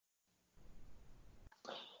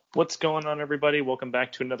What's going on, everybody? Welcome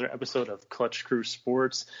back to another episode of Clutch Crew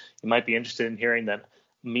Sports. You might be interested in hearing that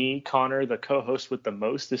me, Connor, the co-host with the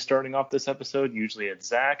most, is starting off this episode. Usually it's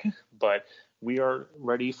Zach, but we are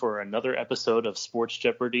ready for another episode of Sports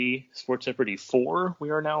Jeopardy 4 we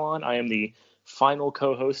are now on. I am the final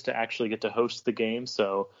co-host to actually get to host the game,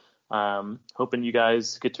 so hoping you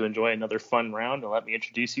guys get to enjoy another fun round, and let me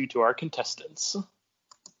introduce you to our contestants.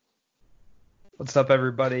 What's up,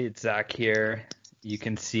 everybody? It's Zach here. You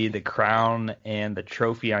can see the crown and the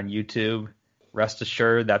trophy on YouTube. Rest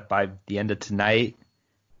assured that by the end of tonight,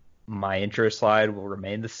 my intro slide will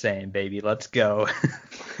remain the same, baby. Let's go.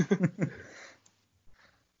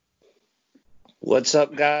 What's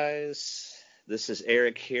up, guys? This is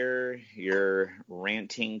Eric here, your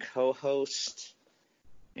ranting co-host.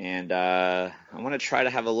 And I'm going to try to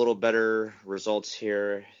have a little better results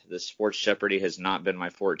here. The Sports Jeopardy has not been my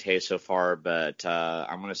forte so far, but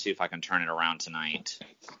I'm going to see if I can turn it around tonight.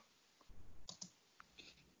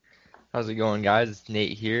 How's it going, guys? It's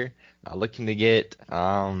Nate here. Looking to get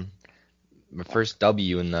my first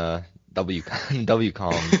W in the W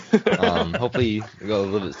column. Hopefully it'll go a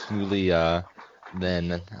little bit smoothly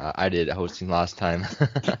than I did hosting last time. So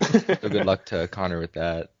good luck to Connor with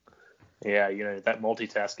that. Yeah, that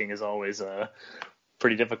multitasking is always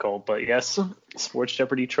pretty difficult. But yes, Sports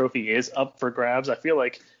Jeopardy trophy is up for grabs. I feel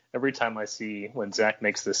like every time I see when Zach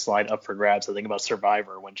makes this slide up for grabs, I think about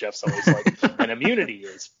Survivor when Jeff's always like, and immunity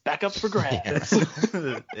is back up for grabs.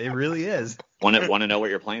 It really is. Want to know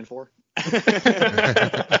what you're playing for?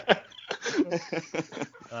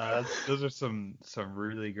 Those are some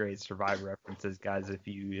really great Survivor references, guys, if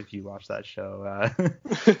you watch that show.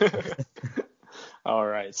 All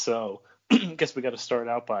right, so I guess we got to start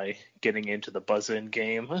out by getting into the buzz-in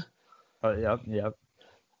game. Yep.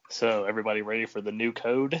 So everybody ready for the new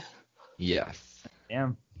code? Yes.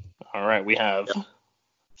 Damn. All right, we have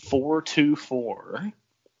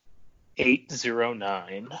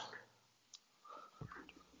 424809.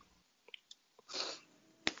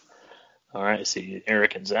 All right, see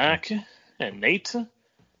Eric and Zach and Nate. All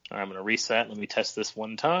right, I'm going to reset. Let me test this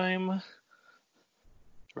one time.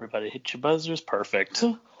 Everybody hit your buzzers. Perfect.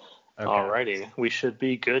 Okay. Alrighty, we should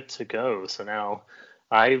be good to go. So now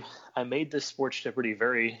I made this Sports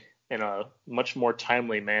Jeopardy in a much more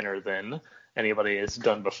timely manner than anybody has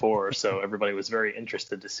done before. So everybody was very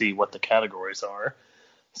interested to see what the categories are.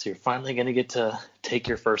 So you're finally going to get to take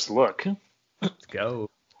your first look. Let's go.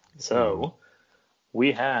 So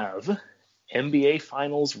we have NBA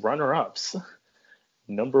Finals runner-ups,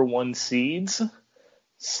 number 1 seeds,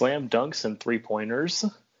 slam dunks and three-pointers,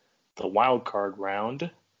 the wild card round,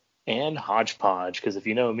 and hodgepodge. Because if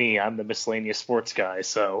you know me, I'm the miscellaneous sports guy,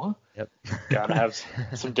 so gotta have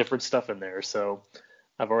some different stuff in there. So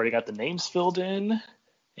I've already got the names filled in,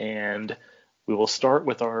 and we will start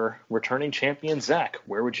with our returning champion, Zach.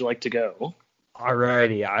 Where would you like to go?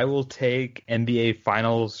 Alrighty, I will take NBA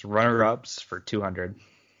Finals runner-ups for 200.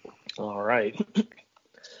 All right.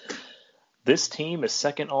 This team is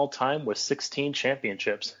second all-time with 16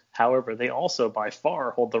 championships. However, they also by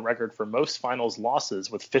far hold the record for most finals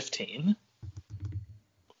losses with 15.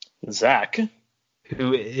 Zach.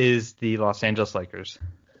 Who is the Los Angeles Lakers?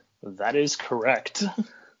 That is correct.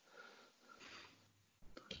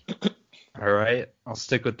 All right. I'll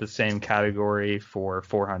stick with the same category for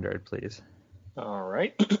 400, please. All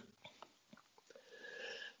right.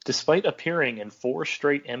 Despite appearing in 4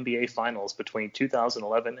 straight NBA Finals between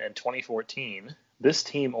 2011 and 2014, this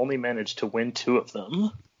team only managed to win 2 of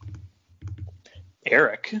them.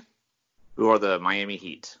 Eric. Who are the Miami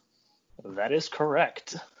Heat? That is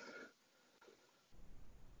correct.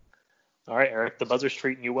 All right, Eric, the buzzer's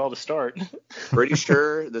treating you well to start. Pretty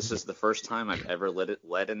sure this is the first time I've ever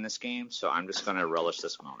led in this game, so I'm just going to relish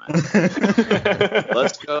this moment.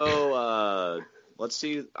 Let's go. Let's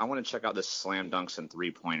see. I want to check out this slam dunks and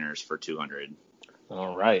three-pointers for 200.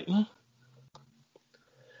 All right.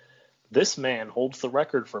 This man holds the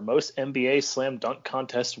record for most NBA slam dunk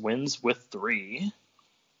contest wins with 3.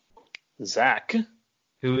 Zach.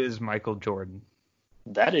 Who is Michael Jordan?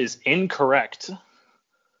 That is incorrect.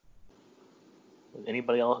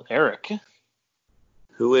 Anybody else? Eric.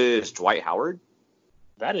 Who is Dwight Howard?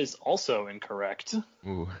 That is also incorrect.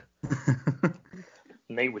 Ooh.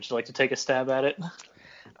 Nate, would you like to take a stab at it?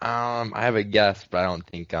 I have a guess, but I don't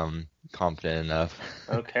think I'm confident enough.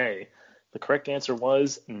 Okay. The correct answer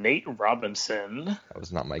was Nate Robinson. That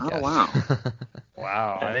was not my guess. Oh, wow.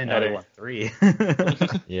 Wow, I didn't know they won 3.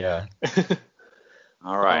 Yeah.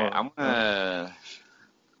 All right. I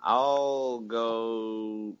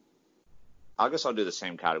guess I'll do the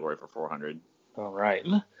same category for 400. All right.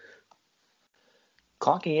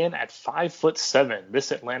 Clocking in at 5'7",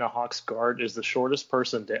 this Atlanta Hawks guard is the shortest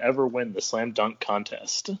person to ever win the slam dunk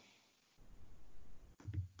contest.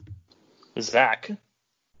 Zach.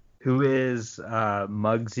 Who is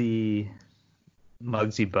Muggsy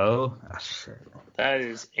Bow? Oh, shit. That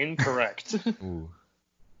is incorrect. Ooh.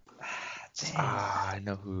 I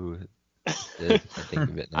know who it is. I think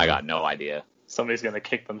of it now. I got no idea. Somebody's going to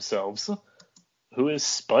kick themselves. Who is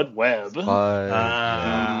Spud Webb?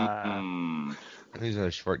 Yeah. He's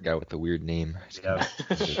a short guy with a weird name. Yep.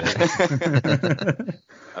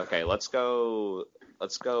 Okay, let's go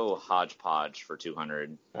hodgepodge for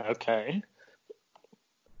 200. Okay.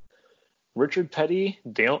 Richard Petty,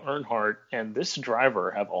 Dale Earnhardt, and this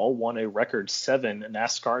driver have all won a record 7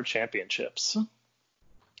 NASCAR championships.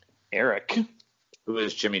 Eric. Who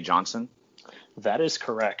is Jimmy Johnson? That is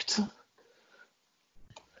correct.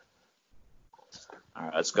 All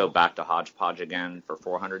right, let's go back to hodgepodge again for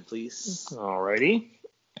 400, please. Alrighty.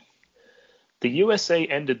 The USA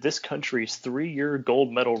ended this country's 3-year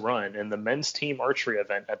gold medal run in the men's team archery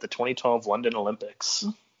event at the 2012 London Olympics.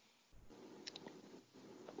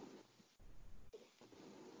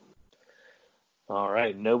 All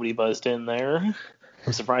right, nobody buzzed in there.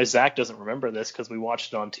 I'm surprised Zach doesn't remember this because we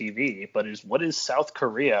watched it on TV, but what is South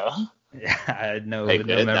Korea? Yeah, I had no Hey,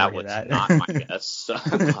 memory that of was that. not my guess. So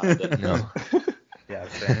I'm glad I didn't know. No. Yeah,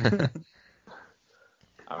 same.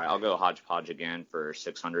 All right, I'll go hodgepodge again for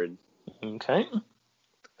 600. Okay.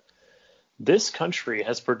 This country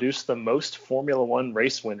has produced the most Formula One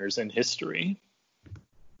race winners in history.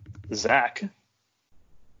 Zach.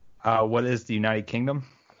 What is the United Kingdom?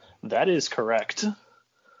 That is correct.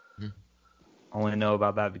 Only know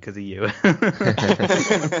about that because of you.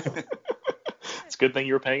 It's a good thing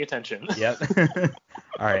you were paying attention. Yep.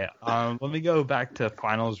 All right. Let me go back to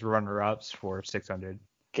finals runner-ups for 600.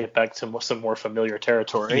 Get back to some more familiar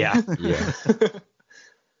territory. Yeah. Yeah.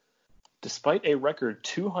 Despite a record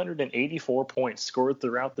 284 points scored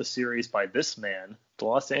throughout the series by this man, the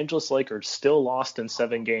Los Angeles Lakers still lost in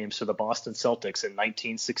 7 games to the Boston Celtics in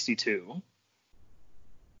 1962.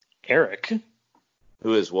 Eric.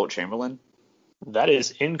 Who is Wilt Chamberlain? That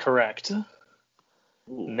is incorrect. Ooh.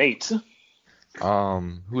 Nate.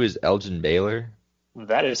 Who is Elgin Baylor?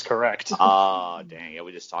 That is correct. Oh, dang. Yeah,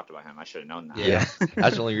 we just talked about him. I should have known that. Yeah.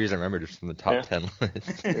 That's the only reason I remembered it from the top 10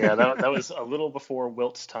 list. Yeah, that was a little before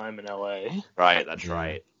Wilt's time in LA. Right, that's Yeah.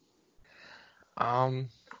 right.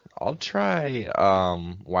 I'll try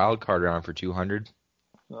wild card round for 200.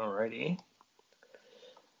 Alrighty.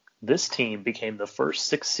 This team became the first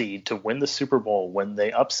 6 seed to win the Super Bowl when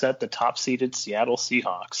they upset the top-seeded Seattle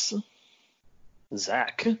Seahawks.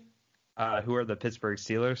 Zach. Who are the Pittsburgh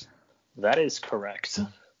Steelers? That is correct.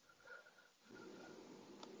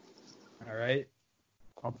 All right.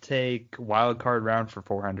 I'll take wild card round for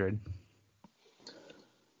 400.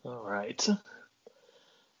 All right.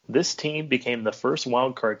 This team became the first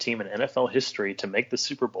wildcard team in NFL history to make the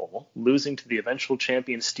Super Bowl, losing to the eventual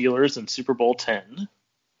champion Steelers in Super Bowl 10.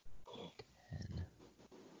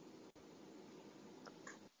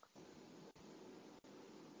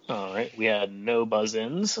 All right, we had no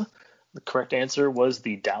buzz-ins. The correct answer was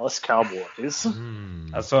the Dallas Cowboys.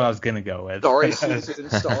 That's what I was going to go with. Sorry, Susan.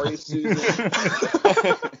 Sorry, Susan. Just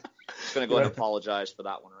going to go ahead and apologize for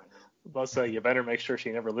that one right now. I'll say you better make sure she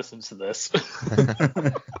never listens to this.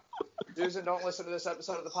 Susan, don't listen to this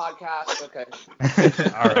episode of the podcast. Okay.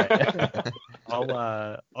 All right. I'll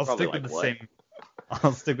Probably stick with like the what? same.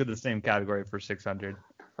 I'll stick with the same category for 600.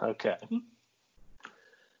 Okay.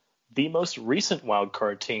 The most recent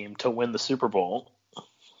wildcard team to win the Super Bowl.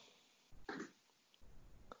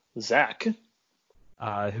 Zach.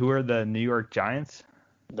 Who are the New York Giants?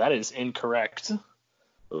 That is incorrect.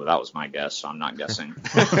 Ooh, that was my guess, so I'm not guessing.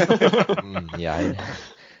 Yeah, do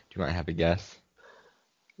you might have a guess?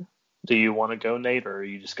 Do you want to go, Nate, or are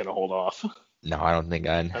you just going to hold off? No, I don't think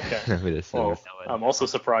I know Okay. who this Well, is. I'm also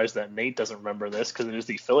surprised that Nate doesn't remember this because it is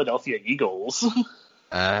the Philadelphia Eagles.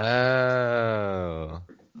 Oh.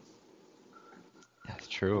 That's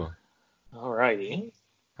true. Alrighty.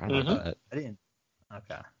 I don't know that. I didn't.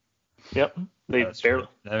 Okay. Yep. They That's barely.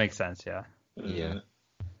 true. That makes sense. Yeah. Yeah.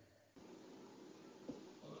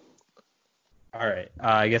 All right.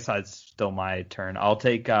 I guess it's still my turn. I'll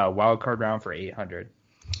take wild card round for 800.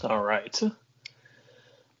 All right.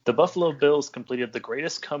 The Buffalo Bills completed the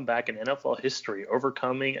greatest comeback in NFL history,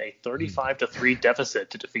 overcoming a 35-3 deficit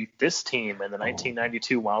to defeat this team in the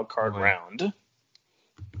 1992 wild card round.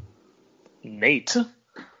 Nate.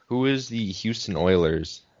 Who is the Houston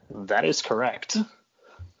Oilers? That is correct.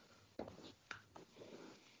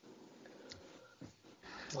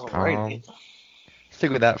 Alrighty.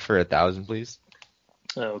 Stick with that for 1,000, please.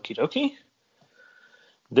 Okie dokie.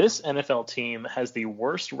 This NFL team has the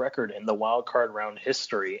worst record in the wild card round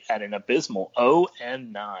history at an abysmal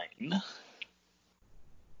 0-9.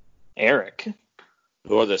 Eric.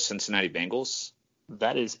 Who are the Cincinnati Bengals?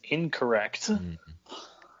 That is incorrect.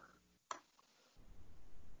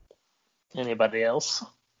 Anybody else?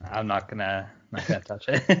 I'm not gonna touch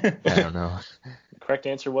it. I don't know. The correct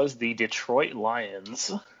answer was the Detroit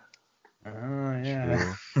Lions. Oh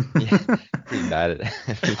yeah. Pretty bad at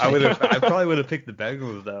it. I probably would have picked the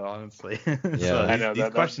Bengals though, honestly. Yeah. So I know, these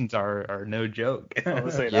that- questions are no joke. I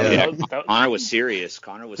was saying, Yeah. Connor was serious.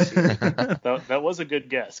 that was a good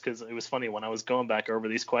guess because it was funny when I was going back over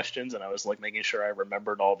these questions and I was like making sure I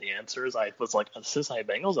remembered all the answers. I was like, Cincinnati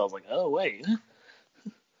Bengals. I was like, oh wait.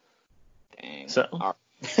 Dang. So, All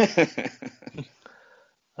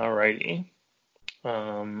alrighty.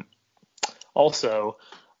 Also,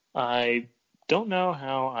 I don't know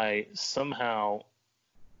how I somehow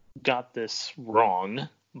got this wrong,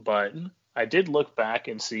 but I did look back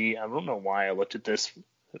and see. I don't know why I looked at this,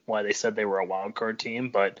 why they said they were a wild card team,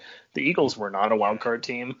 but the Eagles were not a wild card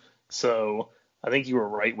team. So I think you were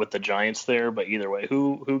right with the Giants there. But either way,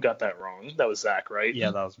 who got that wrong? That was Zach, right?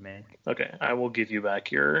 Yeah, that was me. Okay, I will give you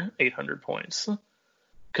back your 800 points.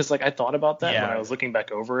 Because I thought about that when I was looking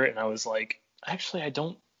back over it, and I was like, actually, I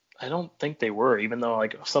don't think they were, even though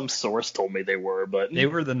some source told me they were. But They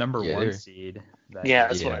were the number Yeah, one they're- seed.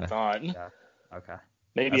 that's what I thought. Yeah. Okay.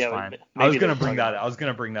 Maybe That's I would. fine. Maybe I was gonna they're bring talking- that. I was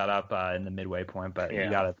gonna bring that up in the midway point, but Yeah. you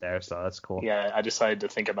got it there, so that's cool. Yeah, I decided to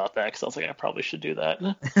think about that because I was like, I probably should do that.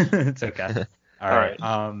 It's okay. All right.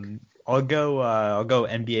 right. I'll go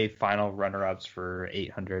NBA final runner-ups for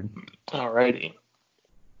 800. Alrighty.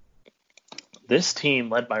 This team,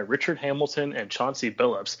 led by Richard Hamilton and Chauncey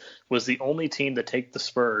Billups, was the only team to take the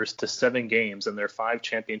Spurs to 7 games in their 5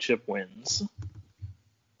 championship wins.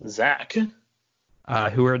 Zach.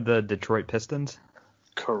 Who are the Detroit Pistons?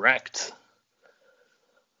 Correct.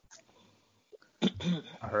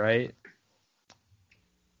 All right.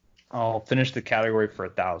 I'll finish the category for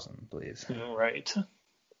 1,000, please. All right.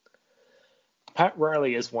 Pat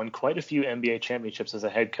Riley has won quite a few NBA championships as a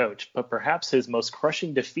head coach, but perhaps his most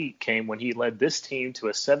crushing defeat came when he led this team to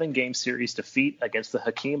a 7-game series defeat against the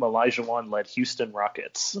Hakeem Olajuwon-led Houston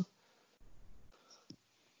Rockets.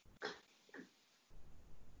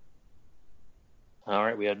 All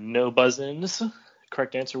right, we had no buzz-ins.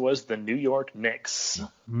 Correct answer was the New York Knicks.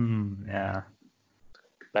 Yeah.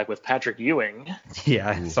 Back with Patrick Ewing.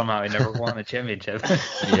 Yeah. Somehow I never won a championship.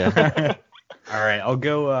 Yeah. All right. I'll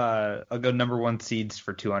go number one seeds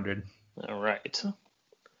for 200. All right.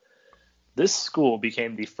 This school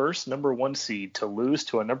became the first number 1 seed to lose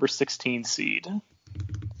to a number 16 seed.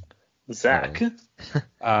 Zach.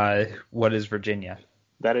 What is Virginia?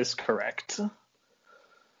 That is correct.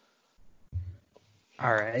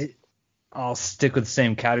 All right. I'll stick with the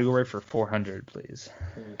same category for 400, please.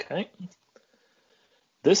 Okay.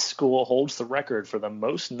 This school holds the record for the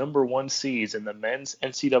most number 1 seeds in the men's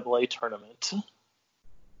NCAA tournament.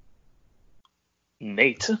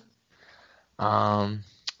 Nate.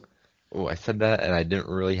 I said that and I didn't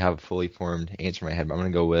really have a fully formed answer in my head, but I'm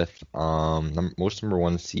gonna go with most number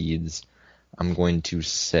 1 seeds. I'm going to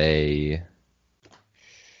say.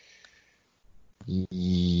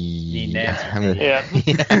 Need an answer. I'm gonna, Yeah.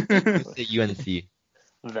 I'm gonna say UNC.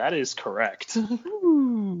 That is correct.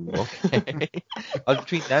 Okay. I was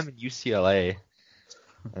between them and UCLA,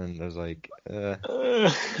 and I was like,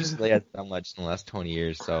 UCLA had that much in the last 20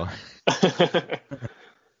 years, so.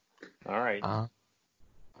 All right.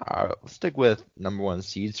 I'll stick with number 1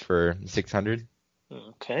 seeds for 600.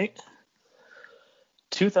 Okay.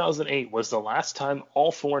 2008 was the last time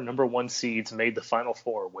all 4 number 1 seeds made the Final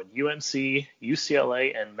Four when UNC,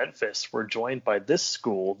 UCLA, and Memphis were joined by this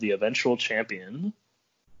school, the eventual champion.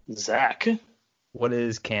 Zach. What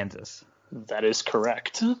is Kansas? That is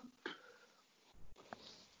correct. All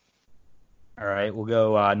right. We'll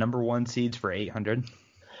go number 1 seeds for 800.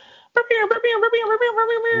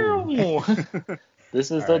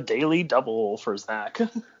 This is the daily double for Zach.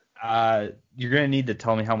 You're going to need to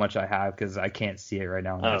tell me how much I have because I can't see it right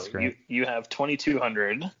now on my screen. You have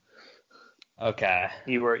 2,200. Okay.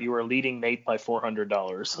 You were leading Nate by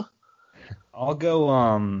 $400. I'll go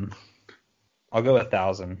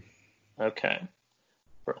 1,000. Okay.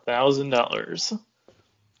 For $1,000.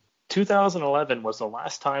 2011 was the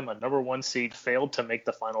last time a number 1 seed failed to make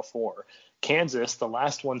the Final Four. Kansas, the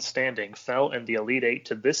last one standing, fell in the Elite Eight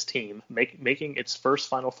to this team, making its first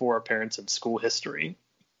Final Four appearance in school history.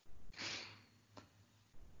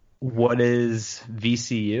 What is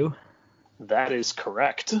VCU? That is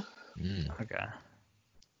correct. Okay.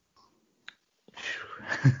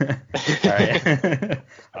 All right.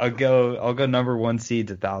 I'll go number 1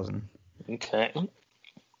 seeds 1,000. Okay.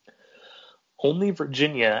 Only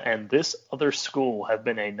Virginia and this other school have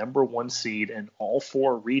been a number 1 seed in all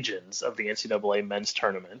 4 regions of the NCAA men's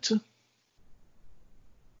tournament.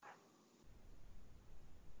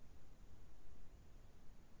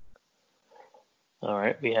 All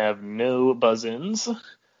right, we have no buzz-ins.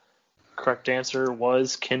 Correct answer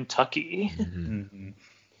was Kentucky. Mm-hmm.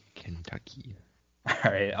 Kentucky. All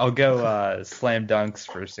right, I'll go slam dunks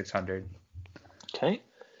for 600. Okay.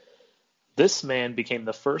 This man became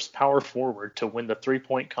the first power forward to win the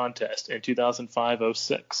three-point contest in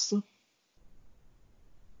 2005-06.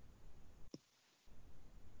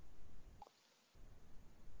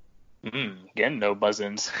 Again, no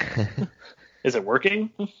buzz-ins. Is it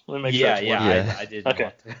working? Let me make sure it's working. Yeah. I did. Okay.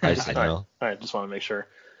 Want to. I just know. All right, just want to make sure.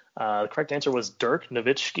 The correct answer was Dirk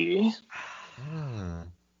Nowitzki.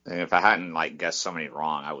 And if I hadn't guessed so many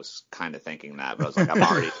wrong, I was kind of thinking that, but I was like, I'm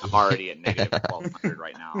already at negative 1,200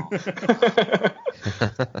 right now.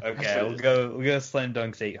 Okay, we'll go slam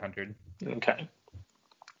dunks 800. Okay.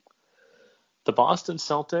 The Boston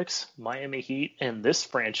Celtics, Miami Heat, and this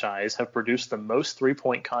franchise have produced the most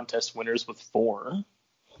three-point contest winners with 4.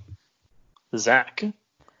 Zach. Who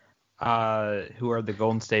are the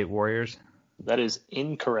Golden State Warriors? That is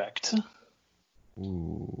incorrect.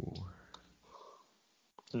 Ooh.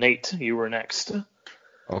 Nate, you were next.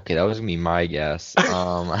 Okay, that was gonna be my guess. I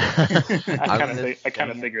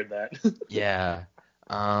kind of figured that. Yeah.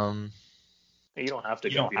 You don't have to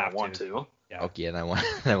You go don't if you have don't want to. to. Yeah. Okay, then I won't.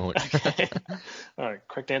 Okay. All right.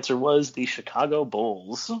 Correct answer was the Chicago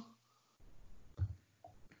Bulls.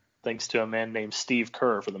 Thanks to a man named Steve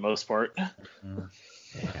Kerr for the most part.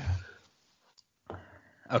 Yeah.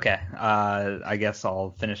 Okay, I guess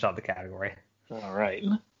I'll finish out the category. All right.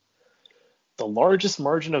 The largest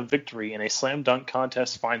margin of victory in a slam dunk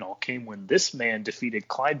contest final came when this man defeated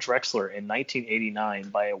Clyde Drexler in 1989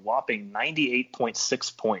 by a whopping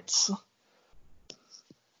 98.6 points.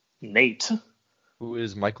 Nate. Who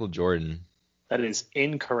is Michael Jordan? That is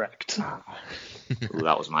incorrect. Ooh,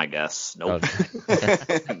 that was my guess. Nope.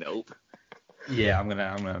 Nope. Yeah, I'm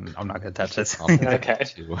not gonna touch this. Okay.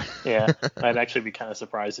 Yeah, I'd actually be kind of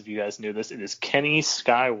surprised if you guys knew this. It is Kenny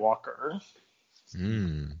Skywalker.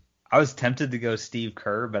 I was tempted to go Steve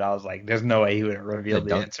Kerr, but I was like, "There's no way he would have revealed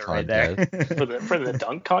the answer right there." for the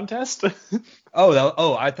dunk contest. I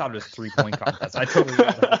thought it was 3-point contest. I totally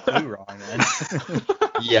got the whole clue wrong then.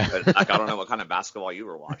 Yeah. I don't know what kind of basketball you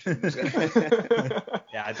were watching.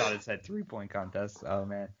 Yeah, I thought it said 3-point contest. Oh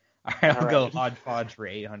man. All right, I'll go hodgepodge for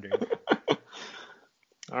 800.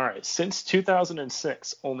 All right. Since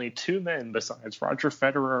 2006, only 2 men besides Roger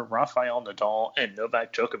Federer, Rafael Nadal, and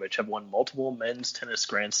Novak Djokovic have won multiple men's tennis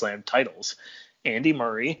Grand Slam titles. Andy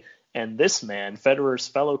Murray and this man, Federer's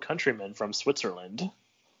fellow countryman from Switzerland.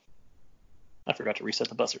 I forgot to reset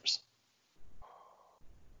the buzzers.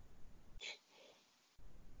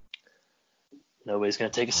 Nobody's going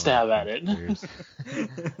to take a stab at it.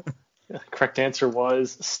 Correct answer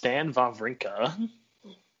was Stan Wawrinka.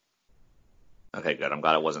 Okay, good. I'm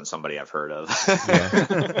glad it wasn't somebody I've heard of.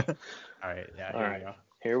 Yeah. All right, yeah, All right,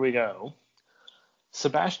 here we go.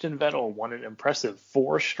 Sebastian Vettel won an impressive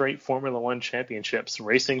 4 straight Formula One championships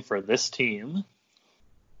racing for this team.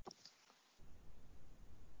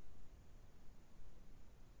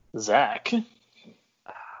 Zach.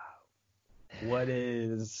 What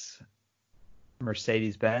is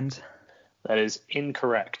Mercedes-Benz? That is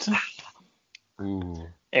incorrect. Ooh.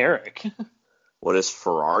 Eric. What is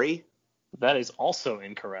Ferrari? That is also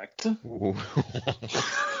incorrect. Ooh.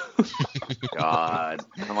 God.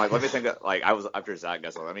 I'm like, let me think. I was after Zach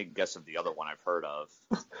guessed. Let me guess of the other one I've heard of.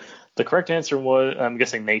 The correct answer was, I'm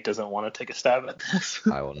guessing Nate doesn't want to take a stab at this.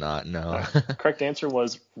 I will not know. Correct answer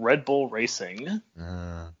was Red Bull Racing.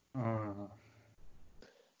 And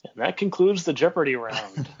that concludes the Jeopardy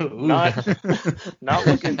round. Not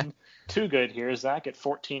looking too good here. Zach at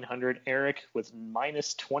 1,400, Eric with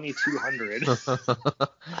minus 2,200,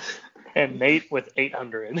 and Nate with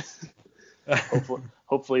 800.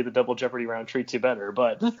 Hopefully the double Jeopardy round treats you better.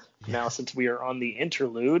 But now, since we are on the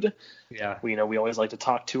interlude, we always like to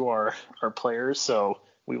talk to our players. So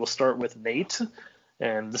we will start with Nate,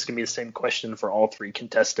 and this can be the same question for all 3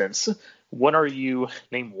 contestants.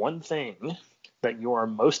 Name one thing that you are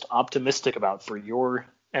most optimistic about for your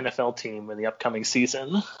NFL team in the upcoming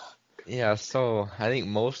season? Yeah, so I think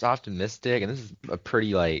most optimistic, and this is a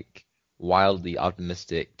pretty wildly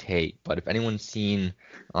optimistic take, but if anyone's seen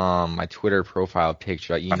my Twitter profile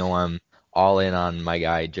picture, I'm all in on my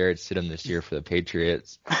guy Jarrett Stidham this year for the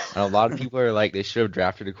Patriots. And a lot of people are like, they should have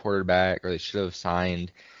drafted a quarterback or they should have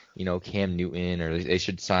signed Cam Newton, or they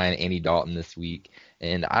should sign Andy Dalton this week.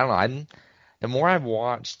 And I don't know, the more I've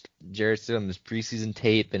watched Jarrett Stidham's preseason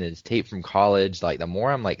tape and his tape from college, like the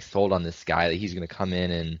more I'm like sold on this guy that he's going to come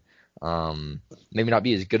in and maybe not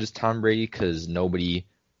be as good as Tom Brady because nobody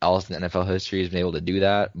else in the NFL history has been able to do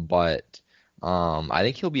that. But I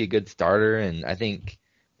think he'll be a good starter, and I think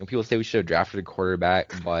people say we should have drafted a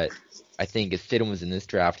quarterback, but I think if Stidham was in this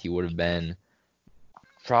draft, he would have been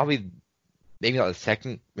probably maybe not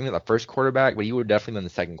the first quarterback, but he would have definitely been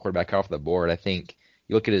the second quarterback off the board. I think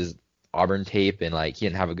you look at his Auburn tape and like he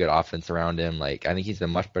didn't have a good offense around him. Like I think he's in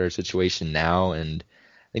a much better situation now, and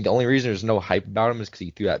I think the only reason there's no hype about him is because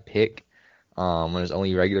he threw that pick on his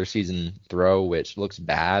only regular season throw, which looks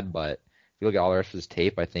bad. But if you look at all the rest of his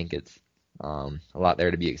tape, I think it's a lot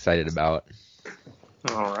there to be excited about.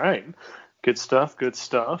 All right, good stuff. Good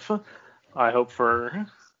stuff. I hope for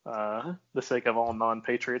the sake of all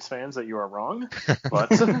non-Patriots fans that you are wrong, but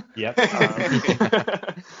Yep.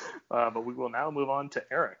 but we will now move on to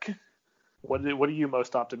Eric. What are you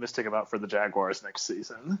most optimistic about for the Jaguars next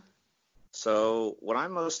season? So what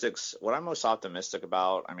I'm most optimistic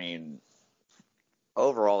about, I mean,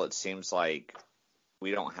 overall it seems like we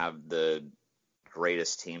don't have the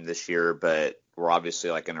greatest team this year, but we're obviously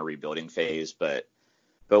like in a rebuilding phase. But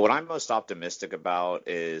what I'm most optimistic about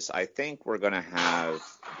is I think we're going to have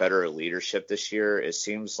better leadership this year. It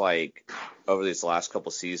seems like over these last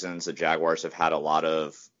couple seasons, the Jaguars have had a lot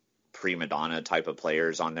of prima donna type of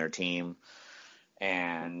players on their team.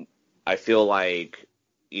 And I feel like,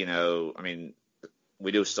 I mean,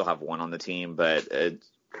 we do still have one on the team, but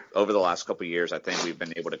over the last couple of years, I think we've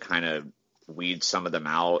been able to kind of weed some of them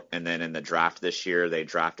out. And then in the draft this year, they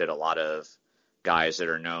drafted a lot of guys that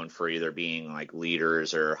are known for either being like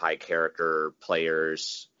leaders or high character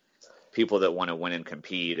players, people that want to win and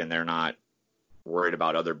compete, and they're not worried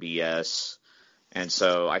about other BS. And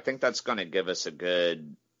so I think that's going to give us a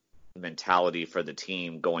good mentality for the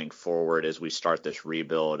team going forward as we start this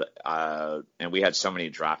rebuild. And we had so many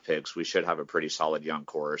draft picks. We should have a pretty solid young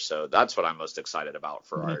core. So that's what I'm most excited about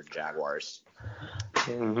for our Jaguars.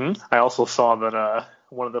 Mm-hmm. I also saw that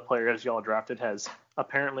one of the players y'all drafted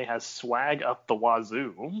apparently has swag up the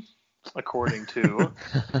wazoo, according to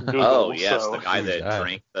Google. Oh, yes, so, the guy that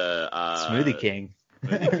drank the Smoothie King.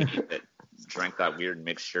 that drank that weird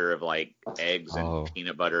mixture of like eggs and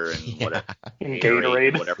peanut butter and whatever,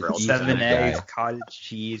 Gatorade, whatever else. 7 eggs, cottage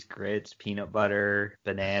cheese, grits, peanut butter,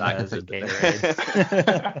 bananas, and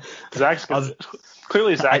Gatorade.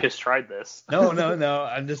 Clearly Zach has tried this. No.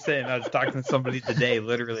 I'm just saying. I was talking to somebody today,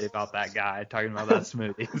 literally about that guy, talking about that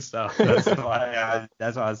smoothie. So that's why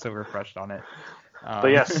I was so refreshed on it.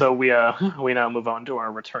 But yes, so we now move on to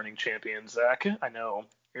our returning champion, Zach. I know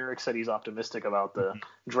Eric said he's optimistic about the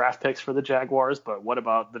draft picks for the Jaguars, but what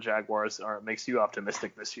about the Jaguars makes you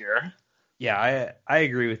optimistic this year? Yeah, I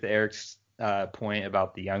agree with Eric's point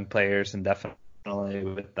about the young players and definitely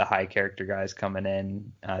with the high character guys coming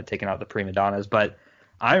in, taking out the prima donnas. But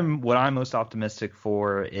what I'm most optimistic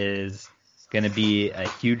for is going to be a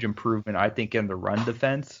huge improvement, I think, in the run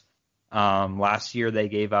defense. Last year they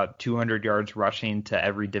gave up 200 yards rushing to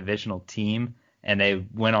every divisional team, and they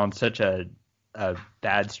went on such a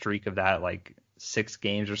bad streak of that, like 6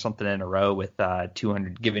 games or something in a row with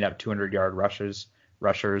giving up 200-yard rushers.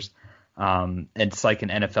 It's like an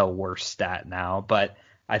NFL worst stat now, but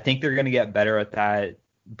I think they're going to get better at that.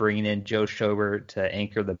 Bringing in Joe Schobert to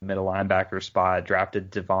anchor the middle linebacker spot,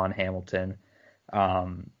 drafted Devon Hamilton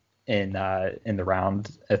in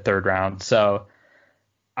the third round. So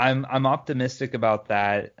I'm optimistic about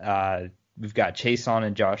that. We've got Chason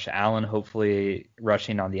and Josh Allen hopefully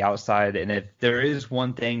rushing on the outside. And if there is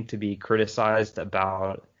one thing to be criticized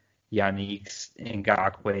about Yannick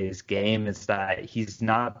Ngakwe's game, is that he's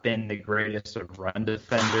not been the greatest of run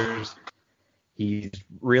defenders. He's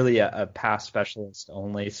really a pass specialist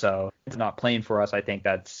only. So if he's not playing for us, I think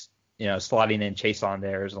that's, slotting in Chason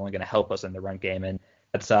there is only going to help us in the run game. And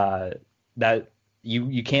that's that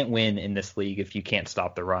you can't win in this league if you can't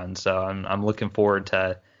stop the run. So I'm looking forward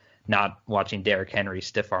to not watching Derrick Henry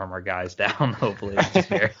stiff arm our guys down, hopefully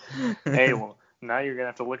this year. Hey, well, now you're going to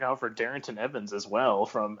have to look out for Darrington Evans as well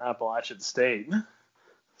from Appalachian State.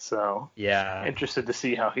 So, yeah, interested to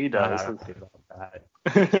see how he does.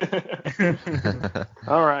 That.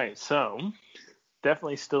 All right, so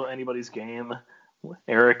definitely still anybody's game.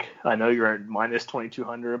 Eric, I know you're at minus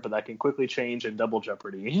 2,200, but that can quickly change in Double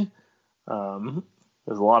Jeopardy. There's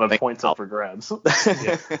a lot of points up for grabs.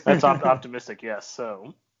 Yeah, that's optimistic, yes.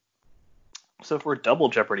 So for Double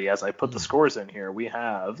Jeopardy, as I put the scores in here, we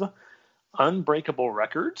have Unbreakable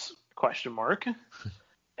Records, ?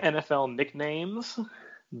 NFL nicknames,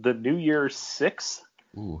 the New Year's Six,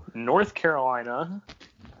 Ooh. North Carolina,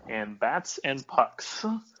 and Bats and Pucks.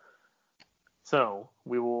 So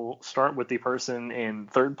we will start with the person in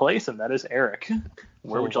third place, and that is Eric.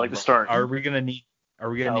 Where would you like to start? Are we gonna need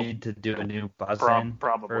to do a new buzz-in?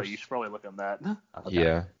 Probably. First? You should probably look on that. Okay.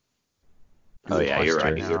 Yeah. Oh yeah, you're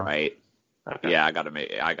right. Now. You're right. Okay. Yeah, I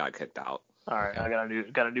got kicked out. All right, I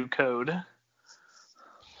got a new code.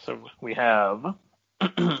 So we have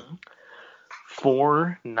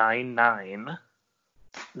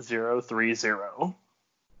 499030.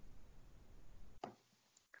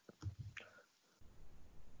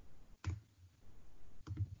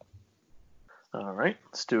 All right,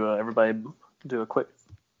 let's do everybody do a quick.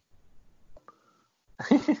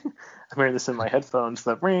 I'm hearing this in my headphones.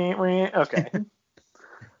 Okay.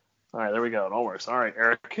 All right, there we go. It all works. All right,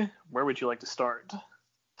 Eric, where would you like to start?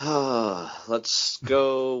 Let's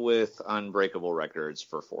go with unbreakable records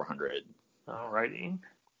for 400. All righty.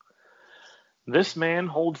 This man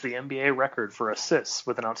holds the NBA record for assists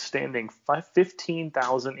with an outstanding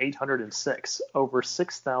 15,806, over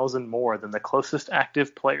 6,000 more than the closest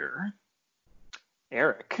active player.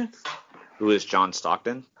 Eric. Who is John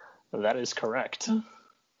Stockton? That is correct.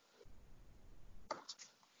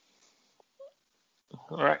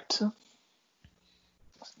 All right.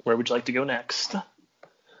 Where would you like to go next?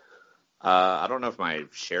 I don't know if my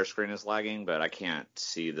share screen is lagging, but I can't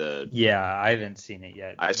see the. Yeah, I haven't seen it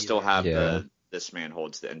yet. I still have Yeah. this man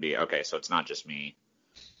holds the NBA. Okay, so it's not just me.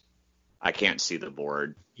 I can't see the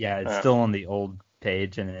board. Yeah, it's still on the old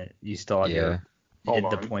page, and you still have Yeah.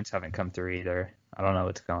 Hold the on. points haven't come through either. I don't know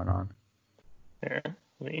what's going on. Here,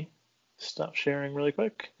 let me stop sharing really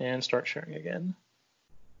quick and start sharing again.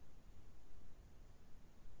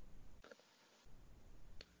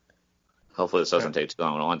 Hopefully this doesn't take too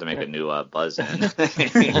long. I don't want to make a new buzz in.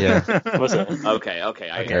 Yeah. What's it? Okay.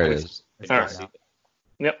 There it is. Can All y'all right. see it?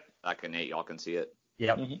 Yep. Back in 8, y'all can see it.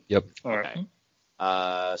 Yep. Yep. All right.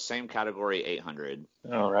 Okay. Same category, 800.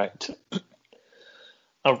 All right.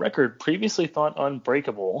 A record previously thought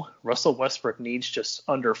unbreakable, Russell Westbrook needs just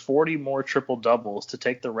under 40 more triple doubles to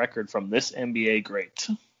take the record from this NBA great.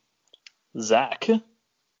 Zach.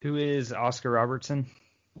 Who is Oscar Robertson?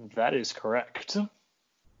 That is correct.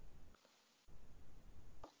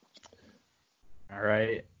 All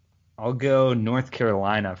right. I'll go North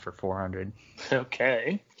Carolina for 400.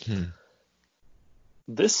 Okay.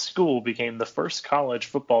 This school became the first college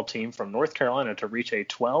football team from North Carolina to reach a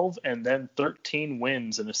 12 and then 13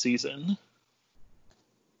 wins in a season.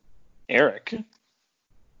 Eric.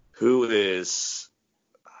 Who is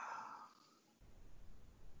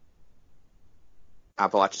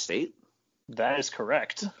Appalachia State? That is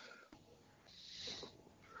correct.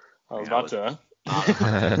 I was Yeah, about to.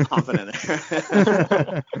 Confident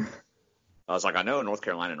there. I was like, I know North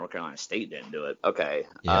Carolina State didn't do it. Okay.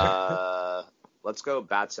 Yeah. Let's go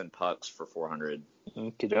Bats and Pucks for 400.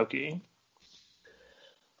 Okie dokie.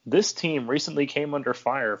 This team recently came under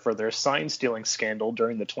fire for their sign stealing scandal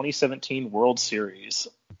during the 2017 World Series.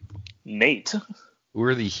 Nate. Who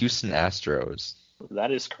are the Houston Astros? That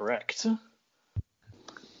is correct.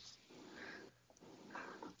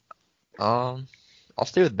 I'll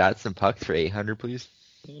stay with Bats and Pucks for 800, please.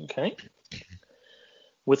 Okay.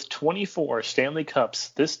 With 24 Stanley Cups,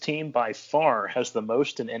 this team by far has the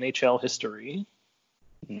most in NHL history.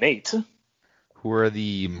 Nate. Who are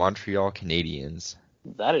the Montreal Canadiens?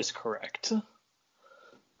 That is correct.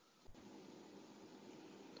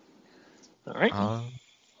 All right. I'll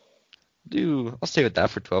stay with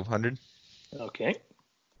that for 1,200. Okay.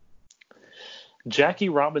 Jackie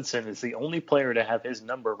Robinson is the only player to have his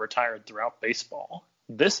number retired throughout baseball.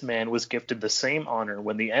 This man was gifted the same honor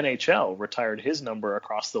when the NHL retired his number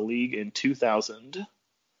across the league in 2000.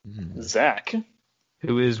 Zach.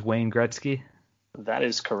 Who is Wayne Gretzky? That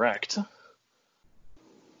is correct.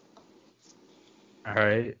 All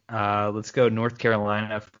right. Let's go North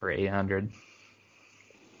Carolina for 800.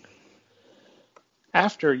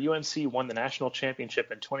 After UNC won the national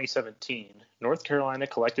championship in 2017, North Carolina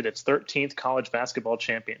collected its 13th college basketball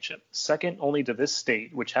championship, second only to this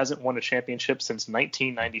state, which hasn't won a championship since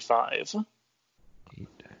 1995.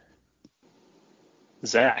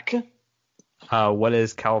 Zach. What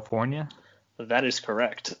is California? That is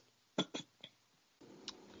correct.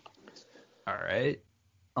 All right.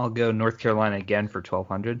 I'll go North Carolina again for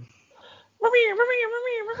 1,200.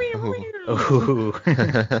 Ooh.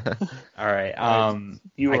 All right. I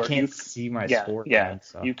can't see my score. Yeah.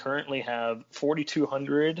 So. You currently have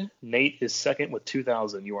 4,200. Nate is second with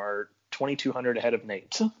 2,000. You are 2,200 ahead of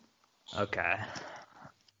Nate. Okay.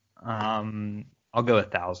 I'll go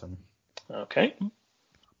 1,000. Okay.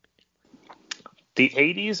 The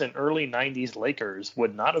 80s and early 90s Lakers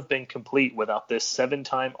would not have been complete without this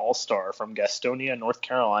 7-time All-Star from Gastonia, North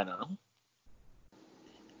Carolina.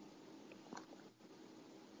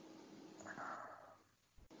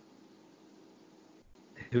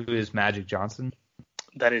 Who is Magic Johnson?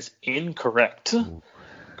 That is incorrect. Ooh.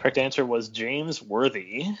 Correct answer was James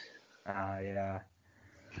Worthy. Yeah.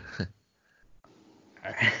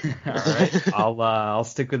 All right. I'll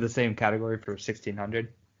stick with the same category for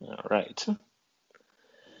 1600. All right.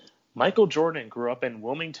 Michael Jordan grew up in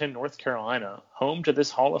Wilmington, North Carolina, home to this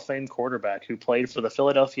Hall of Fame quarterback who played for the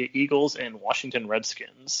Philadelphia Eagles and Washington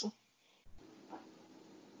Redskins.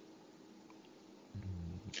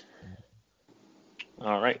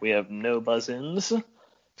 All right, we have no buzz-ins.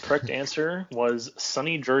 Correct answer was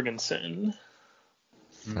Sonny Jurgensen.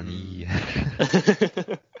 Sunny.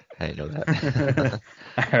 I didn't know that.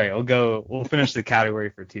 All right, we'll finish the category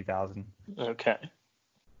for 2000. Okay.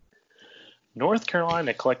 North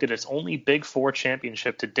Carolina collected its only Big Four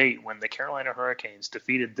championship to date when the Carolina Hurricanes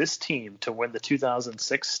defeated this team to win the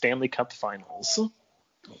 2006 Stanley Cup Finals.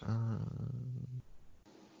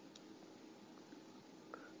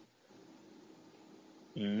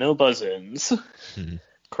 No buzz-ins.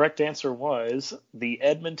 Correct answer was the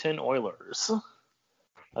Edmonton Oilers.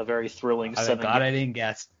 A very thrilling I'm glad I didn't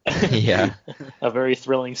guess. Yeah. A very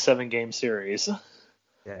thrilling 7-game series.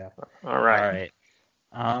 Yeah. All right.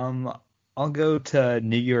 I'll go to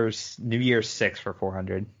New Year's 6 for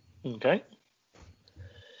 400. Okay.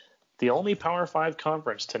 The only Power 5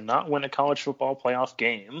 conference to not win a college football playoff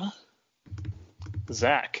game.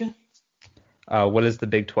 Zach. What is the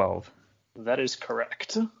Big 12? That is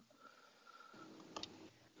correct.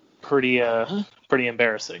 Pretty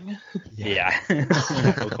embarrassing. Yeah.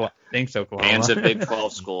 Thanks, Oklahoma. Fans of Big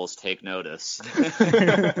 12 schools, take notice.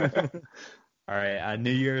 All right.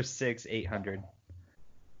 New Year's 6, 800.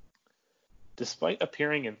 Despite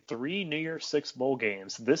appearing in 3 New Year's 6 bowl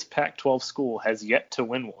games, this Pac-12 school has yet to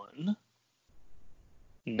win one.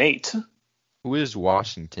 Nate. Who is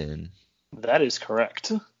Washington? That is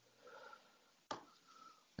correct.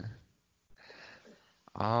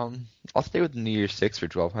 I'll stay with New Year's 6 for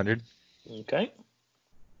 1200. Okay.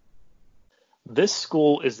 This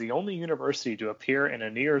school is the only university to appear in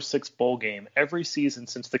a New Year's 6 bowl game every season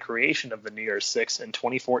since the creation of the New Year's 6 in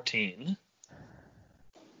 2014.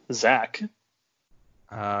 Zach.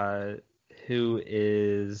 Who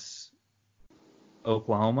is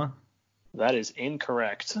Oklahoma? That is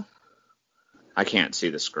incorrect. I can't see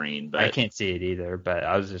the screen, but I can't see it either, but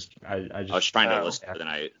I was trying to listen for the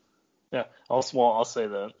night. Yeah. I'll say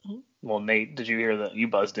that. Well, Nate, did you hear that? You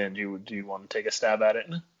buzzed in. Do you want to take a stab at it?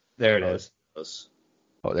 There it is.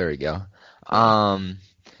 Oh, there we go.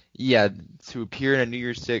 Yeah, to appear in a New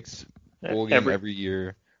Year's 6 bowl game every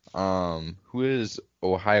year. Who is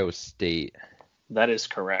Ohio State? That is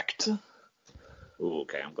correct. Ooh,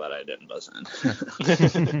 okay, I'm glad I didn't buzz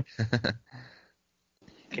in.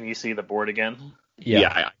 Can you see the board again?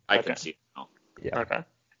 Yeah, I Okay. can see it now. Yeah. Okay.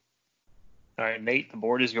 All right, Nate, the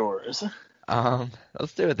board is yours.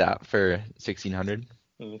 Let's stay with that for 1600.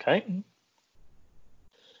 Okay.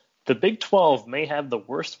 The Big 12 may have the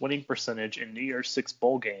worst winning percentage in New Year's 6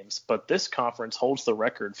 bowl games, but this conference holds the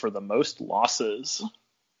record for the most losses.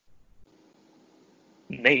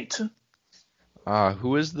 Nate.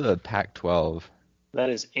 Who is the Pac-12? That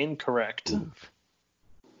is incorrect. Oof.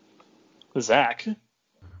 Zach.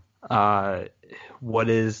 What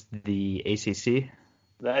is the ACC?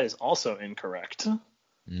 That is also incorrect.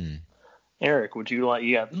 Eric, would you like?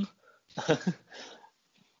 Yeah.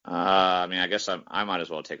 I mean, I guess I might as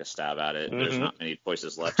well take a stab at it. There's not many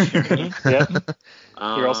choices left. Yep.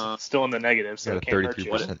 You're also still in the negative, so it can't hurt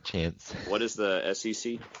you. 33% chance. What is the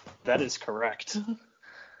SEC? That is correct.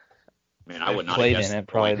 I mean, I would not played have guessed in it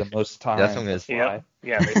probably the most time. That's what I'm gonna say. Yep.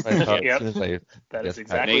 Yeah. That is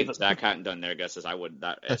exactly. If Zach hadn't done their guesses,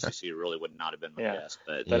 that SEC really would not have been my guess.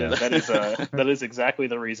 But that is exactly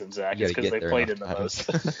the reason, Zach. It's because they played in the most.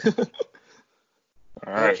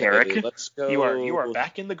 All right, Eric. Let's go. You are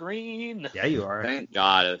back in the green. Yeah, you are. Thank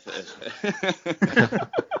God.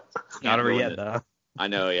 Not over yet, though. I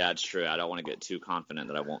know, yeah, it's true. I don't want to get too confident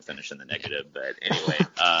that I won't finish in the negative, but anyway,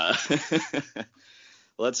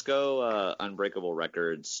 let's go Unbreakable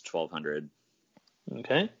Records 1200.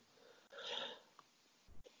 Okay.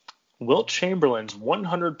 Wilt Chamberlain's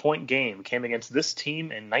 100-point game came against this team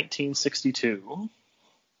in 1962.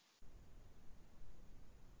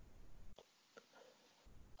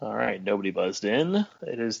 All right, nobody buzzed in.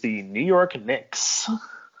 It is the New York Knicks.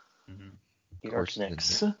 New York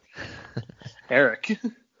Knicks. Eric.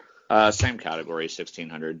 Same category,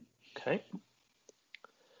 1600. Okay.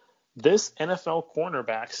 This NFL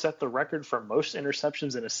cornerback set the record for most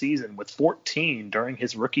interceptions in a season with 14 during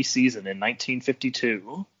his rookie season in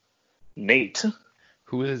 1952. Nate.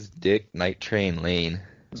 Who is Dick Night Train Lane?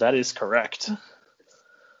 That is correct.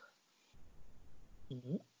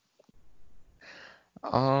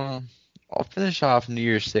 I'll finish off New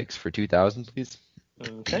Year's 6 for 2000, please.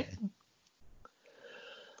 Okay.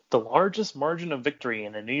 The largest margin of victory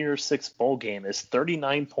in a New Year's Six bowl game is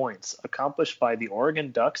 39 points, accomplished by the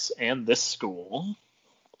Oregon Ducks and this school.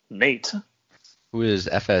 Nate. Who is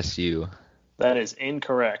FSU? That is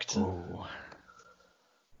incorrect. Oh.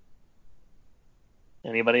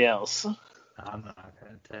 Anybody else? I'm not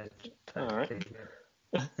going to touch. All right. it.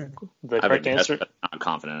 The correct answer. Not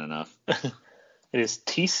confident enough. It is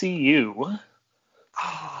TCU.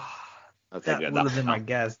 Okay, That good. would have been my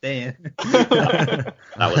guess. Damn. That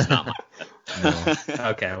was not my. No.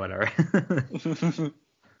 Okay, whatever.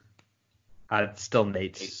 Still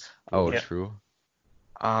Nate's. Oh, Yeah. true.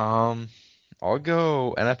 I'll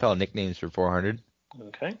go NFL nicknames for 400.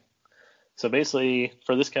 Okay. So basically,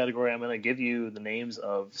 for this category, I'm going to give you the names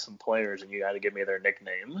of some players, and you got to give me their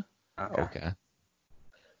nickname. Okay.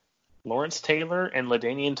 Lawrence Taylor and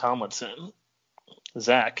LaDainian Tomlinson.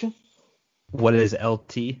 Zach. What is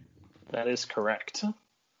LT? That is correct.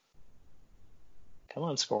 Come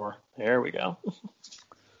on, score. There we go.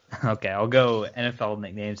 Okay, I'll go NFL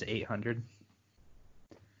nicknames 800.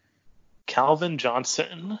 Calvin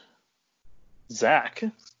Johnson. Zach.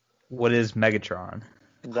 What is Megatron?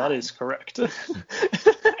 That is correct.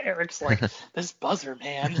 Eric's like, this buzzer,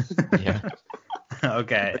 man. Yeah.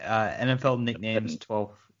 Okay, NFL nicknames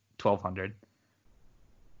 1200.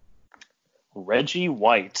 Reggie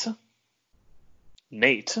White.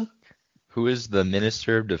 Nate. Who is the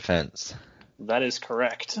Minister of Defense? That is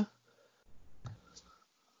correct.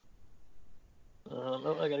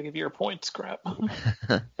 No, I gotta give you your points, crap.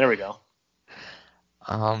 There we go.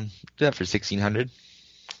 Do that for 1600.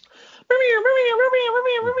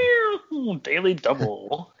 Daily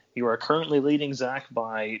double. You are currently leading Zach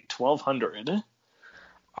by 1200.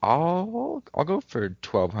 I'll go for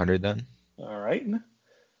 1200 then. All right.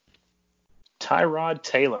 Tyrod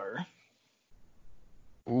Taylor.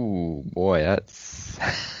 Ooh, boy, that's.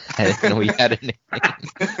 I didn't know we had a name.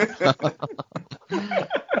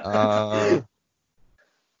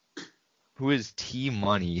 Who is T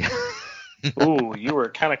Money? Ooh, you were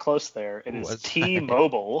kind of close there. It is What's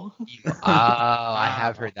T-Mobile. Oh, I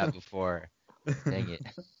have heard that before. Dang it.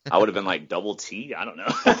 I would have been like double T. I don't know.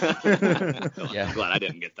 Yeah. I'm glad I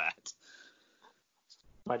didn't get that.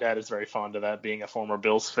 My dad is very fond of that, being a former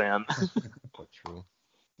Bills fan. True.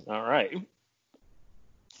 All right.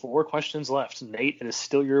 4 questions left. Nate, it is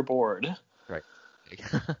still your board. Right. We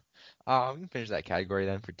can finish that category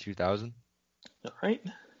then for 2000. All right.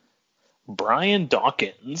 Brian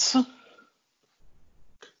Dawkins.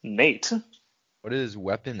 Nate, What is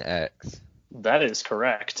Weapon X? that is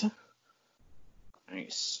correct.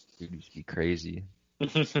 Nice. Dude, used to be crazy.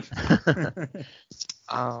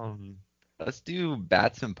 Let's do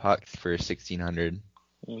Bats and Pucks for 1600.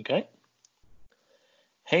 Okay.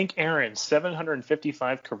 Hank Aaron's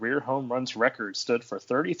 755 career home runs record stood for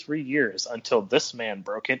 33 years until this man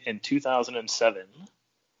broke it in 2007.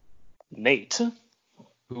 Nate,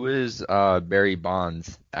 Who is Barry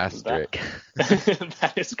Bonds? Asterisk.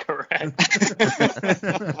 that is correct.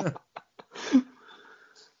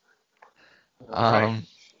 All right.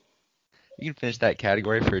 You can finish that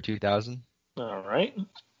category for 2000. All right.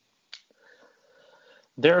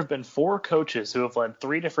 There have been 4 coaches who have led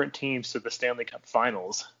 3 different teams to the Stanley Cup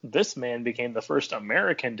Finals. This man became the first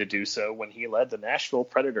American to do so when he led the Nashville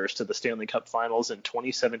Predators to the Stanley Cup Finals in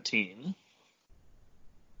 2017.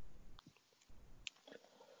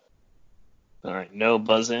 All right, no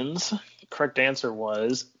buzz-ins. Correct answer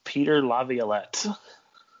was Peter Laviolette.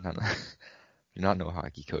 I do not know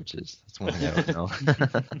hockey coaches. That's one thing I don't know.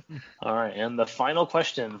 All right, and the final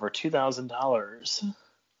question for $2,000.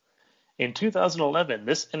 In 2011,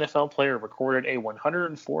 this NFL player recorded a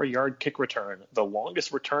 104-yard kick return, the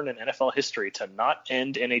longest return in NFL history to not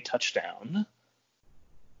end in a touchdown.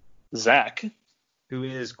 Zach, Who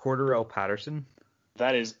is Cordarrelle Patterson?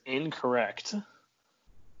 that is incorrect.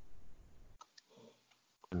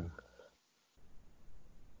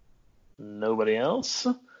 Nobody else?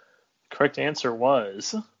 Correct answer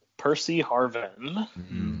was Percy Harvin.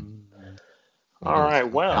 All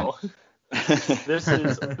right, well, this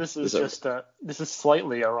is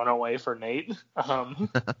slightly a runaway for Nate,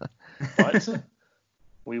 but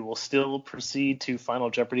we will still proceed to Final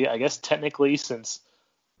Jeopardy. I guess technically, since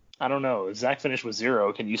I don't know, Zach finished with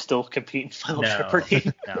 0. Can you still compete in Final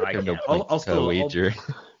Jeopardy? No, I have no can't. points to wager.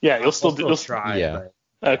 Yeah, you'll still I'll try. Yeah.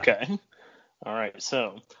 But Okay. All right.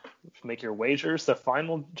 So, make your wagers. The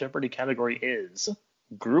final Jeopardy category is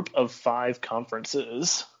Group of 5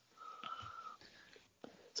 conferences.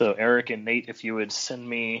 So, Eric and Nate, if you would send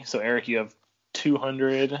me. So, Eric, you have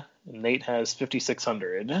 200. Nate has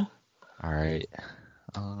 5,600. All right.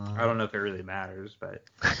 I don't know if it really matters, but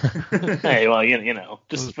Hey, well, you know,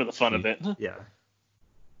 just for the fun of it. yeah.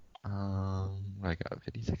 I got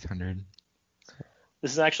 5,600.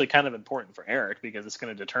 This is actually kind of important for Eric because it's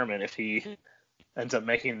going to determine if he ends up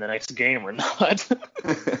making the next game or not.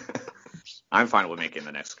 I'm fine with making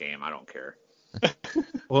the next game. I don't care.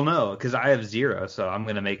 Well, no, because I have 0, so I'm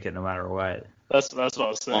gonna make it no matter what. That's what I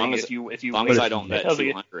was saying. Long as- if you As long as I don't bet I was like,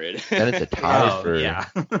 200. Then it's a tie Oh, for yeah.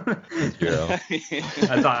 0.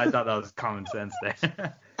 I thought that was common sense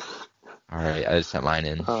there. All right, I just sent mine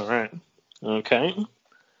in. All right. Okay.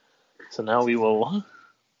 So now we will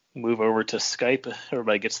move over to Skype.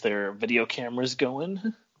 Everybody gets their video cameras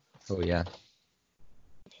going. Oh yeah.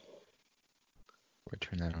 We'll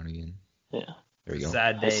turn that on again. Yeah. There we go.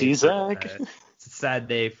 Sad day. I see Zach. It's a sad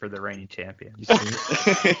day for the reigning champion. You see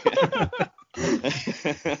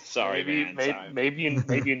it? Sorry, maybe, man. Sorry. maybe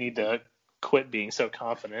you need to quit being so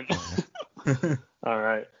confident. All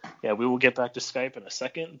right. Yeah, we will get back to Skype in a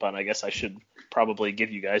second, but I guess I should probably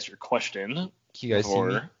give you guys your question. Can you guys see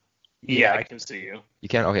me? Yeah, I can see you. You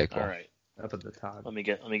can? Okay, cool. All right. Up at the top. Let me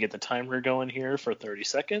get the timer going here for 30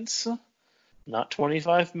 seconds. Not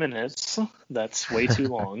 25 minutes. That's way too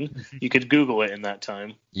long. You could Google it in that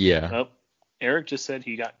time. Yeah. Oh, Eric just said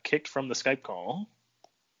he got kicked from the Skype call.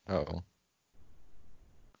 Oh.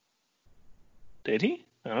 Did he?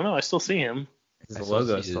 I don't know. I still see him. His I still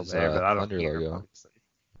logo's see still his, there, but I don't Thunder care. logo. Obviously.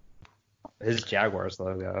 His Jaguars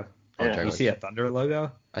logo. Oh, Yeah. You Jaguars. see a Thunder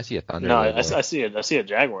logo? I see a Thunder No, logo. I see it. I see a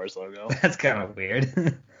Jaguars logo. That's kind of weird.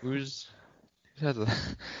 Who has a...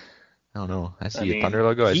 I don't know. I see mean, a Thunder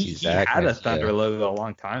logo. I he see Zach. had and I a see, Thunder logo a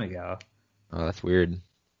long time ago. Oh, that's weird.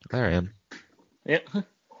 There I am. Yep.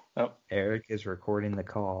 Eric is recording the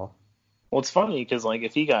call. Well, it's funny because like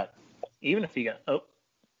if he got oh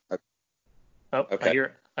Okay.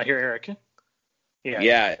 I hear Eric. Yeah.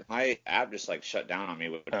 Yeah, my app just like shut down on me,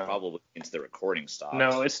 which Oh. probably means the recording stopped.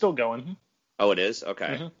 No, it's still going. Oh, it is?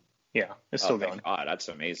 Okay. Mhm. Yeah, it's still thank going. God, that's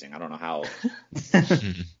amazing. I don't know how.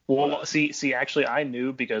 Well, see, actually, I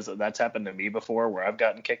knew because that's happened to me before, where I've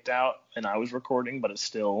gotten kicked out and I was recording, but it's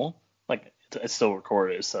still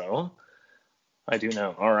recorded. So I do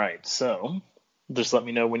know. All right, so just let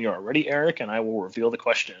me know when you are ready, Eric, and I will reveal the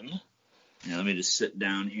question. Yeah, let me just sit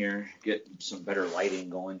down here, get some better lighting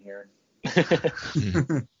going here.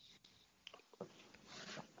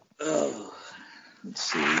 Oh, let's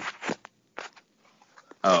see.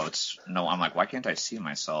 Oh, I'm like, why can't I see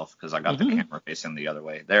myself? Because I got the camera facing the other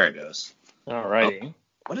way. There it goes. All righty.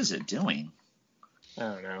 What is it doing? I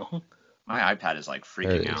don't know. My iPad is like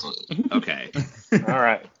There it freaking is. out. Okay. All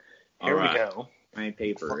right, here All right. we go. My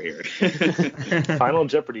paper here. Final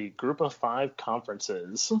Jeopardy Group of 5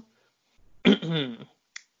 conferences.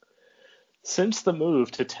 Since the move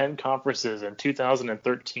to 10 conferences in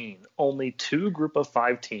 2013, only 2 Group of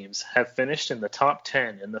 5 teams have finished in the top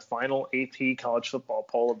 10 in the final AP college football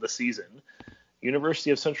poll of the season. University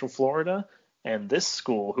of Central Florida and this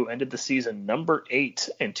school, who ended the season number 8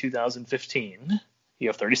 in 2015. You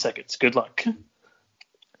have 30 seconds. Good luck.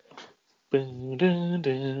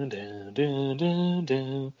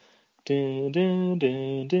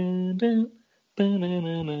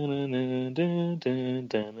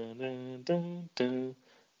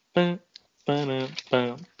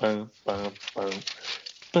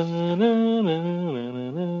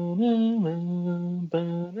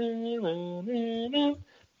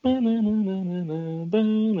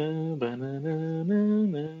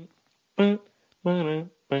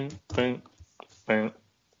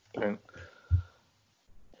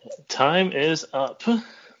 Time is up.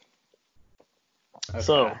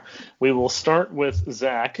 So we will start with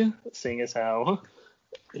Zach, seeing as how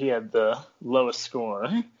he had the lowest score.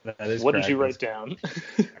 That is What did you correct. write down?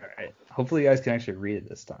 All right. Hopefully you guys can actually read it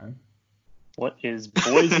this time. What is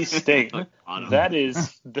Boise State? Bottom. That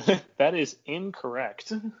is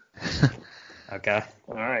incorrect. Okay.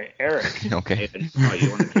 All right, Eric. Okay. David, oh,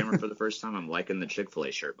 you on the camera for the first time? I'm liking the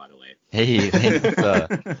Chick-fil-A shirt, by the way. Hey,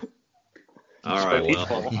 thanks. All right, well.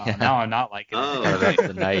 peaceful. Yeah. Now I'm not liking Oh, Gotta okay. wrap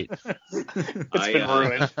the night. It's been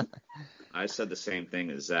ruined. I said the same thing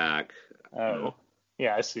as Zach. Oh,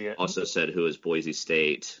 yeah, I see it. Also said, who is Boise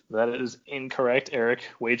State? That is incorrect. Eric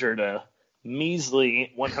wagered a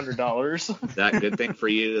measly $100. That good thing for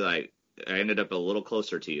you, like, I ended up a little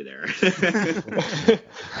closer to you there.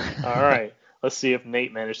 All right. Let's see if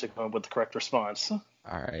Nate managed to come up with the correct response. All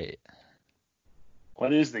right.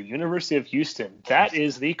 What is the University of Houston? That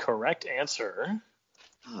is the correct answer.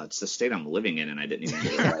 Oh, it's the state I'm living in, and I didn't even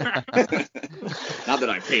get it right. Not that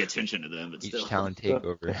I pay attention to them, but Each still. town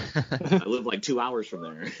takeover. I live like 2 hours from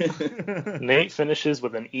there. Nate finishes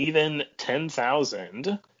with an even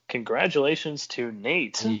 10,000. Congratulations to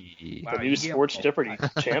Nate, Hey. the new Sports Jeopardy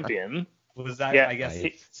champion. Was that, Yeah, I guess,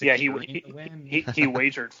 he securing the win? he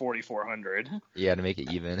wagered 4,400. Yeah, to make it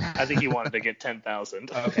even. I think he wanted to get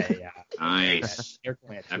 10,000. Okay, yeah. Nice. They're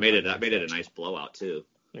going at I made it a nice blowout too.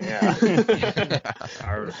 Yeah.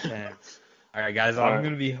 All right, guys. All I'm right.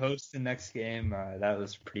 going to be hosting next game. That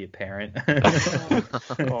was pretty apparent.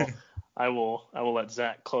 Well, I will let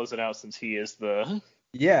Zach close it out since he is the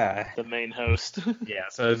Yeah. main host. Yeah.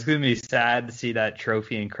 So it's going to be sad to see that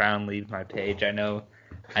trophy and crown leave my page. I know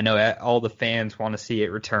all the fans want to see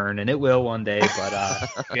it return, and it will one day. But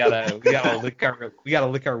we gotta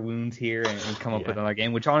lick our wounds here and come up with another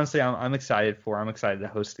game. Which honestly, I'm excited for. I'm excited to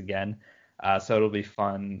host again. So it'll be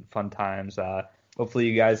fun times. Hopefully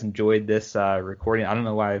you guys enjoyed this recording. I don't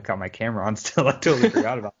know why I've got my camera on still. I totally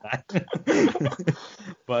forgot about that.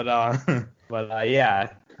 but yeah.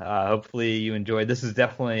 Hopefully you enjoyed. This is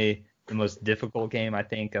definitely the most difficult game I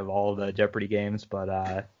think of all the Jeopardy games,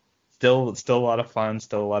 but still a lot of fun.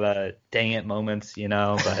 Still a lot of dang it moments,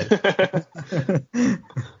 But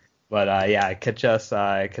but yeah, catch us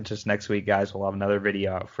next week, guys. We'll have another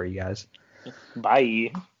video out for you guys.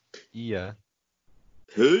 Bye. Yeah.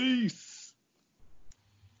 Peace.